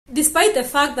Despite the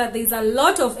fact that there is a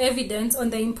lot of evidence on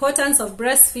the importance of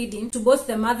breastfeeding to both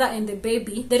the mother and the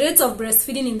baby, the rates of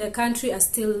breastfeeding in the country are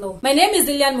still low. My name is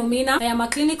Lilian Mumina. I am a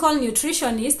clinical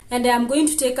nutritionist, and I am going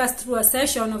to take us through a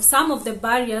session of some of the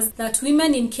barriers that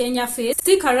women in Kenya face.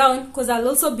 Stick around because I'll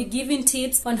also be giving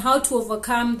tips on how to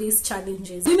overcome these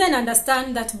challenges. Women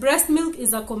understand that breast milk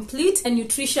is a complete and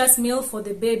nutritious meal for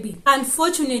the baby.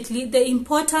 Unfortunately, the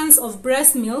importance of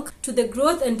breast milk to the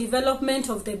growth and development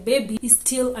of the baby is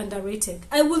still underrated.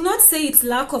 I will not say it's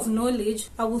lack of knowledge,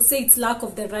 I will say it's lack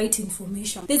of the right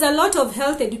information. There's a lot of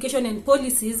health education and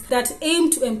policies that aim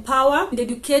to empower and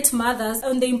educate mothers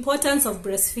on the importance of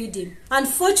breastfeeding.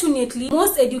 Unfortunately,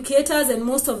 most educators and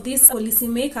most of these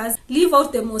policymakers leave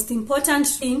out the most important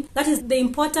thing, that is the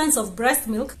importance of breast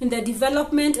milk in the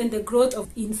development and the growth of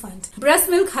infant. Breast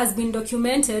milk has been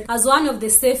documented as one of the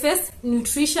safest,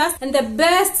 nutritious, and the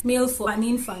best meal for an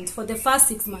infant for the first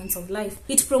 6 months of life.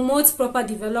 It promotes proper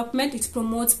development, it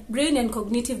promotes brain and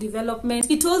cognitive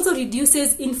development. It also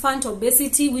reduces infant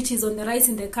obesity, which is on the rise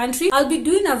in the country. I'll be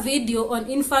doing a video on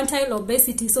infantile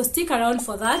obesity, so stick around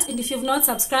for that. And if you've not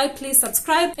subscribed, please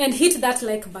subscribe and hit that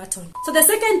like button. So the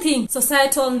second thing,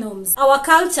 societal norms. Our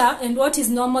culture and what is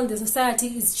normal in the society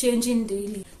is changing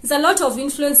daily. There's a lot of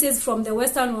influences from the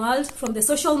Western world, from the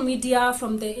social media,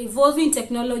 from the evolving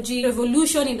technology,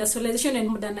 revolution, industrialization, and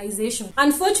modernization.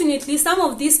 Unfortunately, some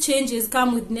of these changes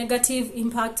come with negative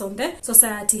impacts on the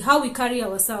society, how we carry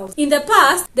ourselves. In the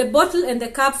past, the bottle and the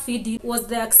cup feeding was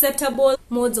the acceptable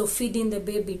modes of feeding the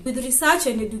baby. With research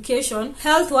and education,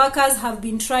 health workers have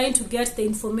been trying to get the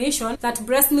information that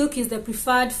breast milk is the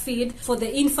preferred feed for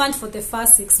the infant for the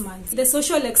first 6 months. The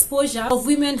social exposure of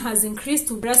women has increased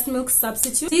to breast milk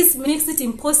substitute. This makes it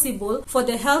impossible for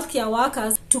the healthcare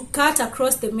workers to cut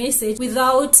across the message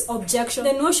without objection.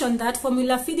 The notion that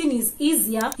formula feeding is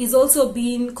easier is also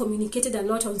being communicated a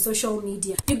lot on social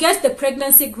media. You get the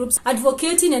pregnancy groups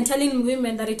advocating and telling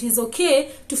women that it is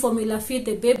okay to formula feed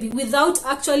the baby without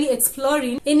actually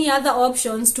exploring any other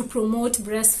options to promote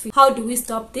breastfeeding. How do we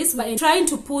stop this? By trying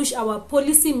to push our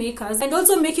policy makers and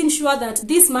also making sure that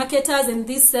these marketers and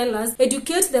these sellers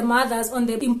educate the mothers on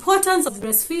the importance of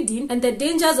breastfeeding and the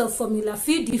dangers of formula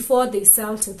feeding before they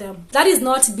sell to them. That is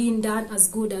not being done as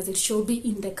good as it should be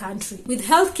in the country, with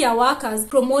healthcare workers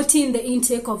promoting the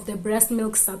intake of the breast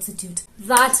milk substitute.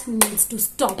 That needs to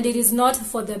stop, and it is not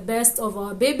for the best of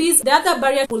our babies. The other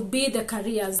barrier will be the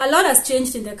careers. A lot has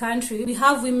changed in the country. We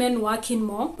have women working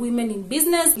more, women in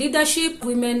business, leadership,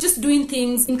 women just doing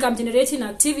things, income generating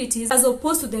activities, as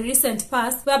opposed to the recent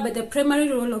past whereby the primary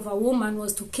role of a woman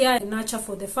was to care and nurture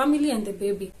for the family and the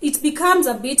baby. It becomes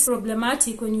a bit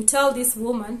problematic when you tell this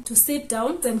woman to sit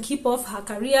down and keep off her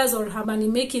careers or her money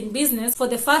making business for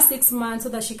the first 6 months so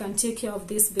that she can take care of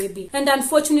this baby. And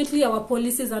unfortunately, our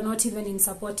policies are not even in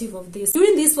supportive of this.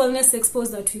 During these wellness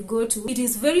expos that we go to, it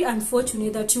is very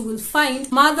unfortunate that you will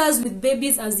find mothers with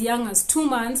babies as young as 2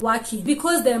 months working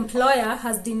because the employer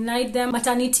has denied them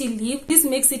maternity leave. This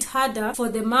makes it harder for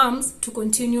the moms to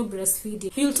continue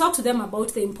breastfeeding. You'll talk to them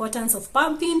about the importance of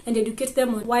pumping and educate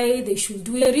them on why they should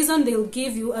do it. The reason they'll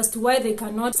give you as to why they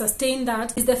cannot sustain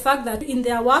that is the fact that in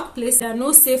their workplace there are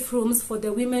no safe rooms for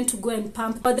the women to go and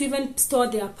pump or even store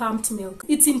their pumped milk.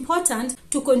 It's important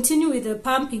to continue with the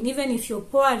pumping. Even if you're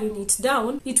pouring it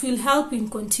down, it will help in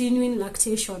continuing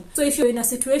lactation. So if you're in a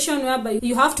situation whereby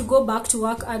you have to go back to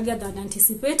work earlier than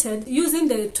anticipated, using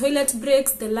the toilet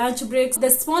breaks, the lunch breaks, the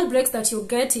small breaks that you're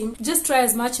getting, just try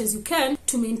as much as you can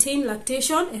to maintain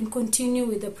lactation and continue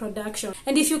with the production.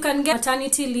 And if you can get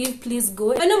maternity leave, please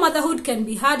go. I know motherhood can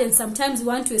be hard and sometimes you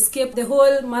want to escape the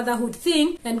whole motherhood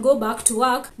thing and go back to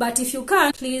work, but if you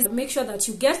can, please make sure that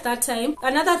you get that time.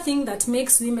 Another thing that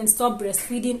makes women stop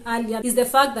breastfeeding earlier is the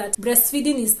fact that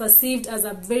breastfeeding is perceived as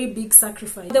a very big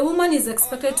sacrifice. The woman is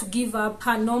expected to give up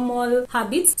her normal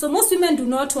habits, so most women do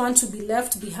not want to be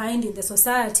left behind in the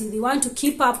society. They want to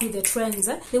keep up with the trends.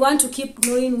 They want to keep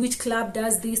knowing which club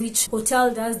does this, which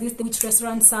hotel does this, which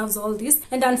restaurant serves all this,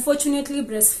 and unfortunately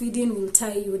breastfeeding will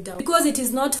tie you down because it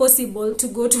is not possible to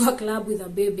go to a club with a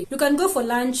baby. You can go for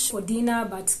lunch, for dinner,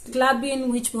 but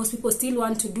clubbing, which most people still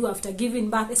want to do after giving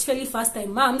birth, especially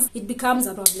first-time moms, it becomes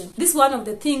a problem. This is one of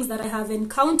the things that I have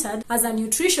encountered as a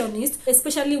nutritionist,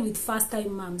 especially with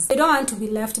first-time moms. They don't want to be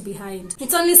left behind.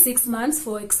 It's only 6 months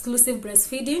for exclusive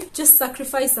breastfeeding. Just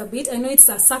sacrifice a bit. I know it's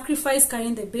a sacrifice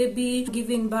carrying the baby,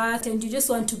 giving birth, and you just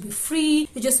want to be free.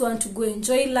 You just want to go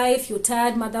enjoy life. You're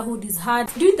tired. Motherhood is hard.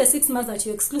 During the 6 months that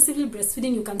you're exclusively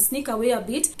breastfeeding, you can sneak away a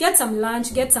bit, get some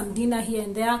lunch, get some dinner here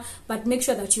and there, but make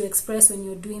sure that you express when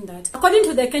you're doing that. According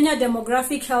to the Kenya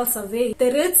Demographic Health Survey,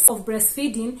 the rates of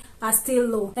breastfeeding are still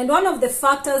low. And one of the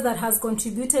factors that has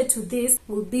contributed to this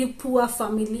will be poor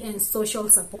family and social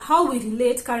support. How we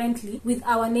relate currently with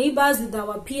our neighbors, with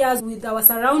our peers, with our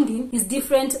surrounding is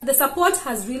different. The support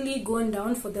has really gone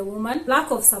down for the woman.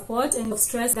 Lack of support and of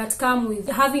stress that come with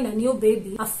having a new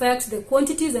baby affect the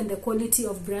quantities and the quality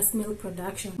of breast milk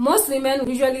production. Most women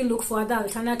usually look for other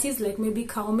alternatives like maybe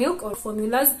cow milk or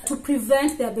formulas to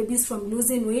prevent their babies from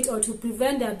losing weight or to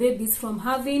prevent their babies from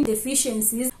having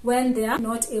deficiencies when they are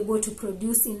not able to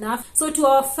produce enough. So to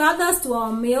our fathers, to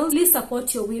our males, please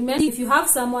support your women. If you have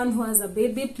someone who has a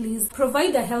baby, please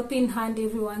provide a helping hand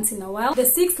every once in a while. The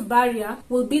sixth barrier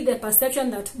will be the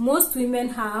perception that most women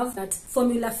have that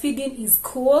formula feeding is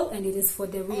cool and it is for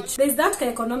the rich. There's that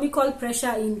economical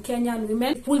pressure in Kenyan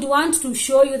women who would want to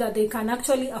show you that they can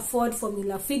actually afford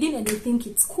formula feeding and they think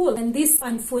it's cool. And this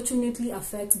unfortunately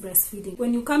affects breastfeeding.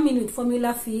 When you come in with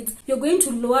formula feeds, you're going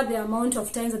to lower the amount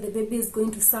of times that the baby is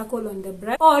going to suckle on the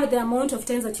breast or the amount of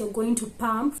times that you're going to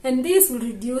pump, and this will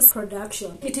reduce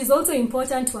production. It is also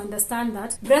important to understand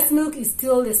that breast milk is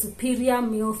still the superior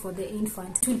meal for the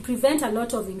infant. It will prevent a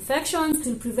lot of infections, it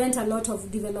will prevent a lot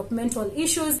of developmental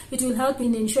issues, it will help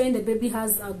in ensuring the baby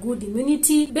has a good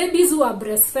immunity. Babies who are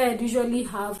breastfed usually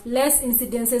have less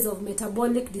incidences of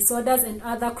metabolic disorders and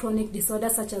other chronic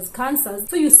disorders such as cancers.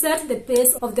 So you set the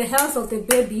pace of the health of the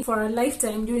baby for a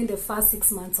lifetime during the first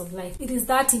 6 months of life. It is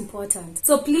that important.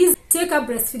 So please take up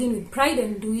breastfeeding with pride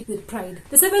and do it with pride.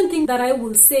 The seventh thing that I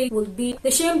will say will be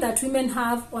the shame that women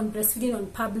have on breastfeeding on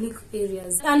public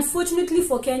areas. Unfortunately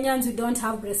for Kenyans, we don't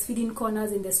have breastfeeding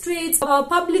corners in the streets. Our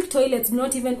public toilets do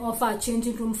not even offer a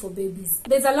changing room for babies.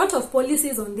 There's a lot of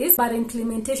policies on this, but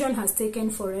implementation has taken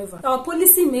forever. Our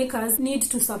policy makers need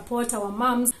to support our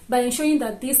moms by ensuring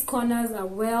that these corners are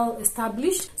well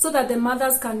established so that the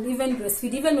mothers can even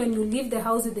breastfeed. Even when you leave the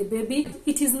house with the baby,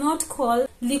 it is not called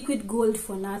liquid gold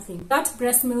for nothing. That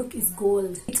breast milk is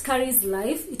gold. It carries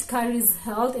life, it carries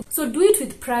health. So do it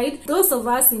with pride. Those of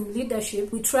us in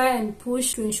leadership, we try and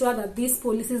push to ensure that these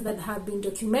policies that have been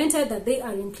documented, that they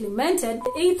are implemented.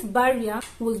 The eighth barrier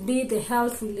will be the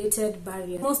health-related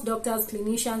barrier. Most doctors,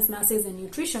 clinicians, nurses, and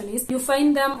nutritionists, you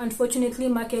find them unfortunately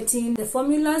marketing the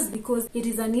formulas because it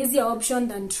is an easier option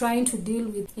than trying to deal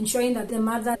with ensuring that the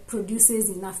mother produces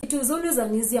enough. It is always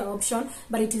an easier option,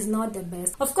 but it is not the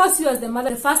best. Of course, you as the mother,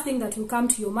 the first thing that will come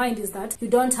to your mind is that you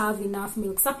don't have enough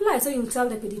milk supply. So you'll tell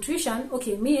the pediatrician,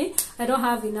 okay, me, I don't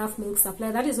have enough milk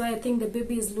supply. That is why I think the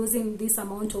baby is losing this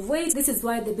amount of weight. This is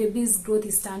why the baby's growth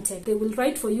is stunted. They will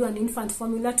write for you an infant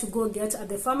formula to go get at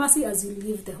the pharmacy as you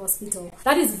leave the hospital.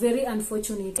 That is very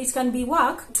unfortunate. It can be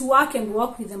work to work and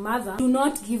work with the mother. Do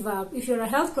not give up. If you're a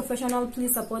health professional,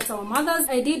 please support our mothers.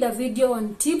 I did a video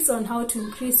on tips on how to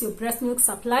increase your breast milk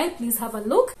supply. Please have a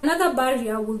look. Another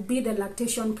barrier will be the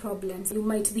lactation problems. You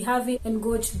might be having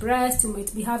engorged breast, you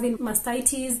might be having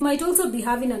mastitis, you might also be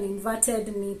having an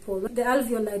inverted nipple. The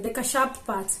alveoli, the sharp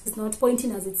part, is not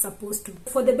pointing as it's supposed to.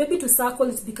 For the baby to suckle,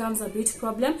 it becomes a bit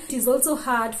problem. It is also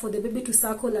hard for the baby to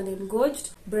suckle an engorged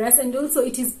breast, and also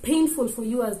it is painful for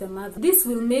you as the mother. This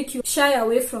will make you shy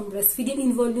away from breastfeeding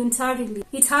involuntarily.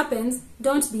 It happens.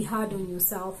 Don't be hard on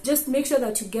yourself. Just make sure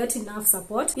that you get enough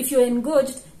support. If you're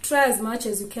engorged, try as much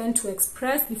as you can to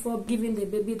express before giving the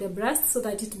baby the breast so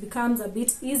that it becomes a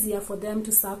bit easier for them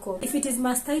to suckle. If it is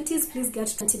mastitis, please get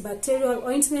antibacterial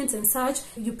ointments and such.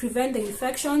 You prevent the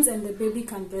infections and the baby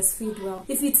can breastfeed well.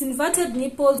 If it's inverted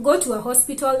nipples, go to a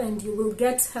hospital and you will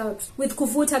get help with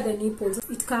kuvuta the nipples.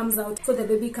 It comes out so the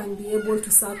baby can be able to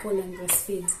suckle and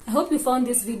breastfeed. I hope you found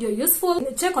this video useful.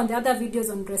 Check on the other videos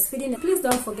on breastfeeding. Please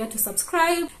don't forget to subscribe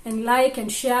and like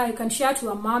and share. You can share to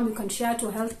a mom, you can share to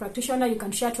a health practitioner, you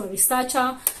can share to a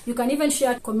researcher, you can even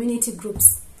share to community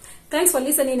groups. Thanks for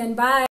listening and bye.